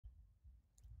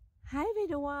Hi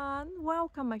everyone,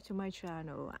 welcome back to my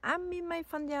channel. I'm in my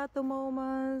fun day at the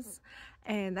moment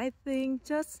and I think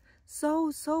just so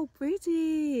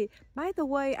pretty. By the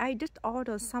way, I did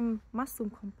order some mushroom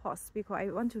compost because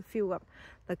I want to fill up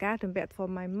the garden bed for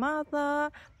my mother.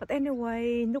 But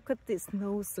anyway, look at this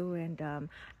nose so random.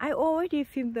 I already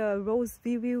filmed the rose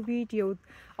review video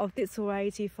of this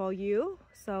variety for you,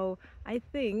 so I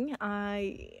think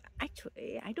I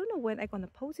don't know when I'm gonna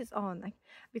post it on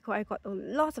because I got a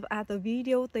lot of other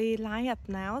videos they line up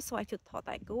now, so I just thought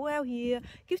I'd go out here,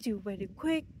 give you a very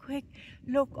quick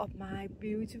look of my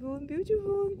beautiful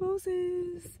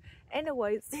roses.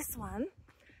 Anyway, this one,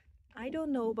 I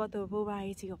don't know about the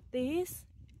variety of this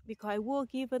because I was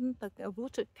given the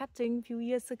rooted cutting a few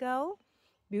years ago.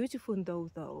 Beautiful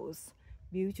though, those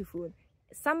beautiful.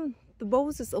 Some the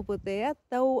roses over there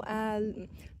though are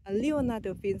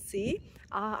Leonardo Vinci.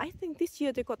 I think this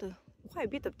year they got quite a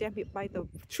bit of damage by the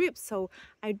trip, so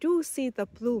I do see the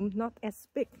bloom not as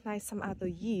big like some other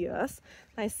years.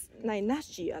 Like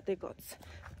last year they got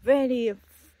very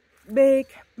big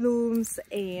blooms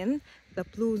and the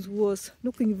blooms was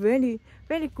looking very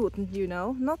good, you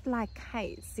know, not like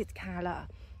this color.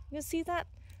 You see that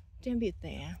damage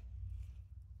there?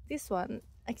 This one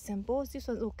example, this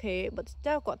one's okay, but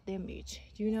still got damage,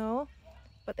 you know.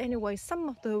 But anyway, some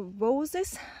of the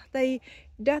roses, they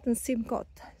doesn't seem got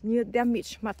near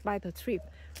damage much by the trip.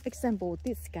 Example,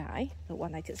 this guy, the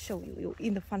one I just showed you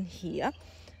in the front here.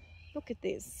 Look at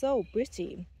this, so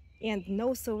pretty, and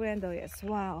no surrender as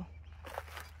well.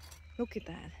 Look at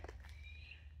that,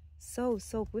 so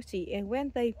pretty. And when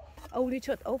they only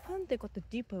just open, they got the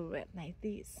deeper red like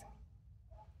this.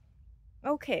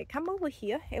 Okay, come over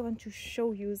here. I want to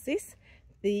show you this,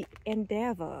 the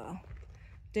Endeavor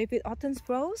David Orton's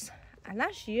rose. And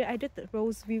last year I did the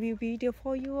rose review video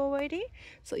for you already,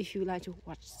 so if you like to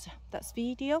watch that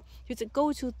video, you just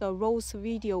go to the rose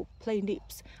video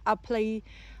playlist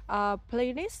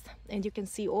and you can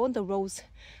see all the rose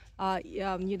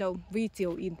you know,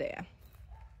 video in there.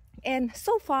 And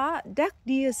so far that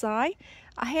design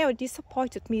have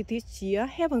disappointed me this year.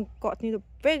 Haven't got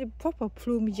very proper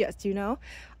bloom yet, you know.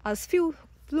 A few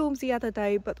blooms the other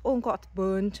day, but all got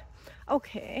burned.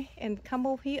 Okay, and come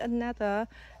over here, another,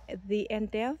 the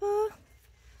Endeavor.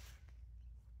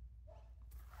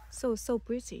 So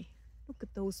pretty. Look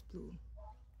at those blooms.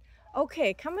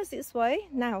 Okay, come this way.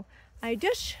 Now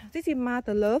this is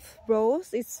Mother Love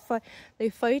rose. They're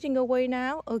fading away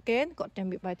now. Again, got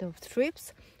damaged by the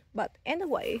trips. But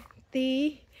anyway,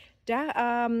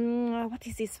 what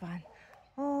is this one?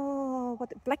 Oh,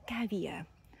 what, black caviar.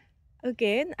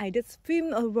 Again, I just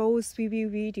filmed a rose review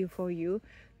video for you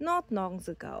not long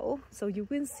ago, so you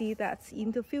will see that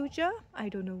in the future. I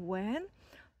don't know when,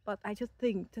 but I just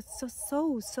think that's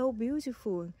so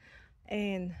beautiful,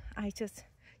 and I just,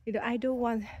 you know, I don't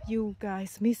want you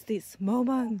guys miss this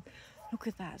moment. Look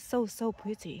at that, so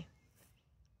pretty.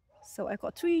 So I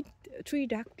got three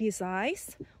dark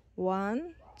designs.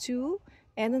 1, 2,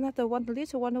 and another one, the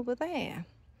little one over there.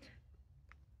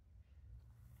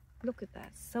 Look at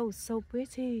that, so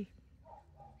pretty.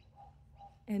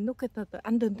 And look at the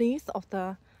underneath of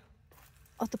the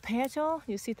petal.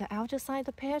 You see the outer side of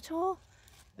the petal,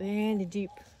 very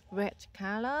deep red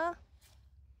color.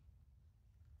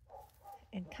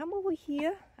 And come over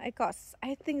here, I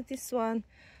think this one,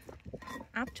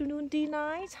 Afternoon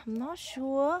Delight. I'm not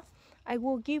sure. I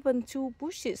was given 2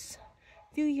 bushes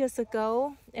few years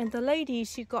ago, and the lady,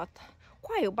 she got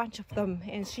quite a bunch of them,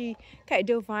 and she kind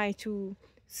of divide to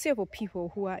several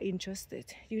people who are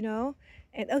interested, you know.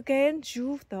 And again,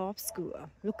 Jude the Obscure.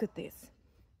 Look at this,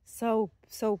 so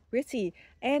pretty.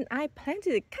 And I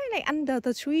planted it kind of like under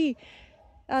the tree.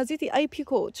 This is the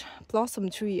apricot blossom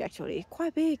tree, actually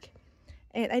quite big,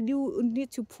 and I do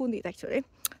need to prune it actually.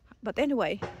 But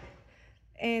anyway,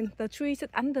 and the tree is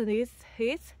underneath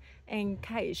it and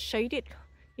kind of shaded,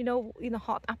 you know, in the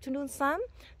hot afternoon sun,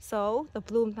 so the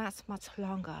bloom lasts much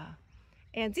longer.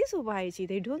 And this variety,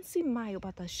 they don't seem mild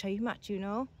about the shade much, you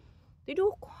know. They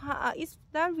do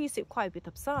they receive quite a bit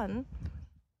of sun,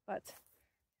 but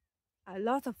a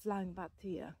lot of flowering bud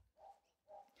here.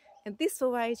 And this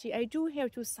variety, I do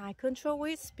have to side control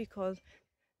it because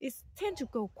it tends to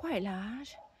go quite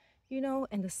large, you know,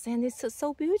 and the scent is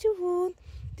so beautiful.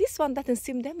 This one doesn't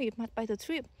seem damaged much by the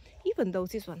trip, even though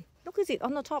this one, look at it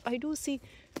on the top. I do see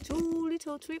 3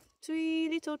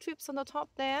 little trips on the top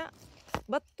there,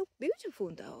 but look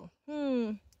beautiful though.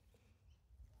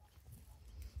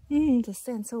 The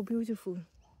scent so beautiful.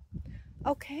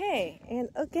 Okay, and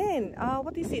again,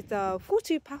 what is it? The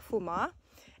Fruity Parfuma.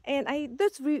 And I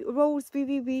did rose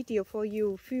review video for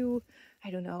you few, I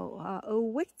don't know, a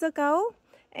week ago.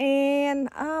 And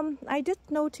I did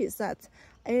notice that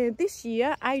this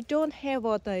year I don't have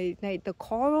the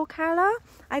coral color.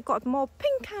 I got more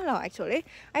pink color actually.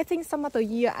 I think some other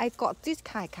year I got this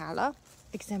kind of color,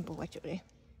 example actually.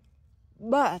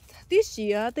 But this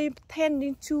year they tend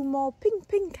into more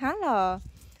pink color.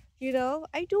 You know,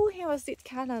 I do have a this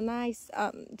color nice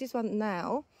this one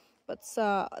now, but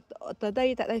the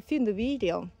day that I filmed the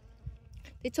video,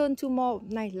 they turn to more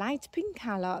nice light pink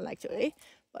color actually.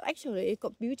 But actually it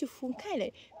got beautiful kind of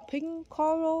pink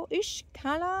coral-ish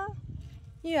color.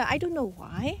 Yeah, I don't know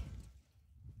why.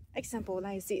 Example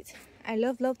like this. I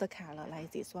love the color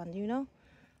like this one, you know,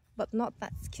 but not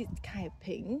that kind of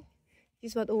pink.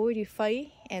 This one already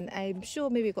fade, and I'm sure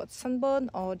maybe got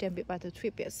sunburn or damaged by the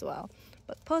trip as well.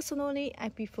 But personally, I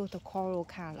prefer the coral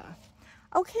color.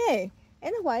 Okay,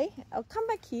 anyway, I'll come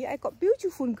back here. I got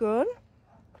beautiful girl.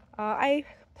 I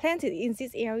planted in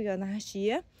this area last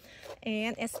year,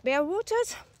 and as bare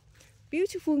rooted,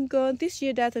 beautiful girl. This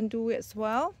year doesn't do it as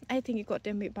well. I think it got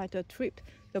damaged by the trip.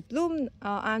 The bloom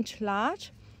aren't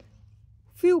large.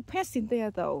 Few pests in there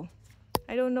though.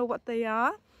 I don't know what they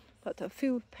are, but a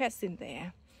few pests in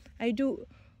there.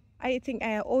 I think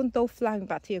I own those flying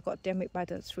but here got damaged by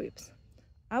the trips.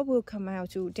 I will come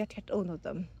out to detect all of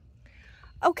them.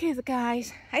 Okay, so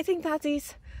guys, I think that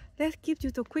is. Let's give you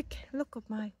the quick look of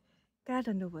my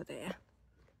garden over there.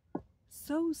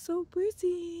 So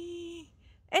pretty.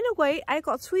 Anyway, I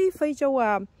got 3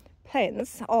 major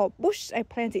plants or bush I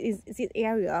planted in this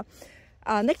area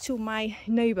next to my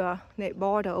neighbor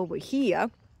border over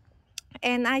here.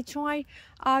 And I try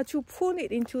to prune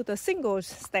it into the single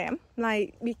stem,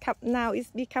 like now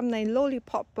it's become a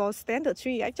lollipop or standard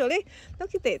tree actually.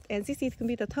 Look at it, and this is gonna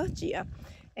be the 3rd year.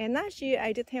 And last year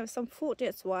I did have some fruit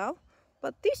as well,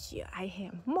 but this year I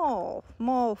have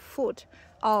more fruit.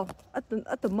 Oh,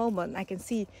 at the moment I can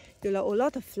see a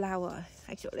lot of flower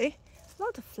actually, a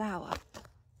lot of flower,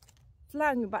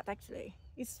 flowering bud actually.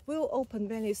 It will open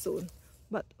very soon,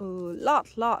 but a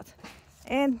lot.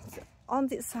 And on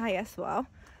this side as well,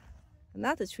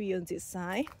 another tree on this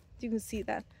side, you can see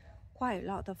that quite a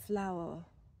lot of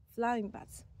flowering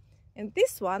buds. And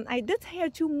this one I did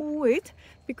have to move it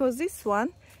because this one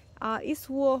is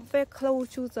very close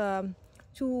to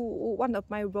one of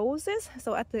my roses.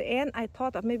 So at the end I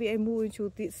thought that maybe I move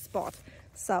into this spot.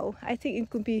 So I think it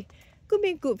could be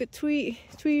good with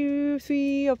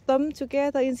three of them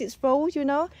together in this row, you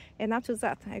know. And after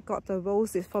that I got the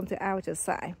roses from the outer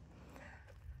side.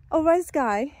 Alright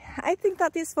guys, I think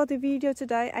that is for the video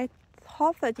today. I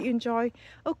hope that you enjoy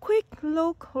a quick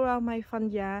look around my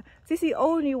front yard. This is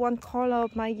only one corner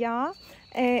of my yard,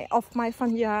 of my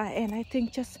front yard, and I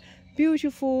think just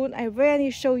beautiful. I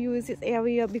rarely show you this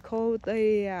area because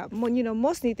they, you know,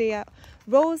 mostly they are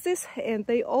roses and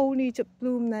they only just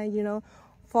bloom, you know,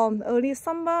 from early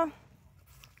summer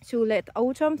to late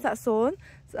autumn, that's all.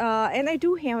 And I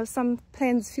do have some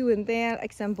plants here and there,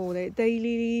 example the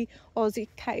daylily or the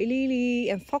kite lily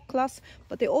and focus,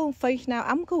 but they all fade now.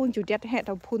 I'm going to get ahead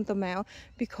and pull them out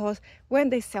because when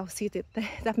they self-seeded,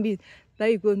 that means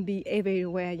they will be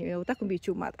everywhere, you know. That could be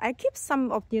too much. I keep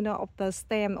some of, you know, of the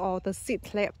stem or the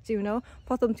seed left, you know,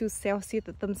 for them to self-seed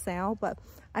themselves, but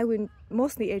I will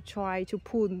mostly try to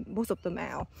pull most of them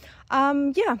out.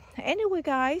 Yeah, anyway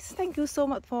guys, thank you so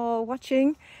much for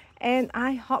watching, and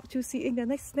I hope to see you in the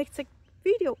next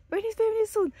video very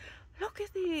soon. Look at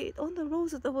it on the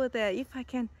roses over there. If I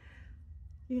can,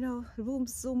 you know,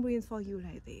 zoom in for you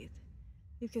like this,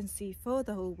 you can see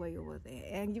further away over there,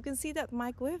 and you can see that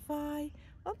my grapevine.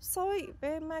 Oh, sorry,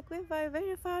 my grapevine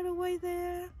very far away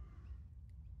there.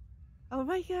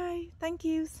 Alright guys, thank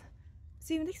you.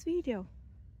 See you next video.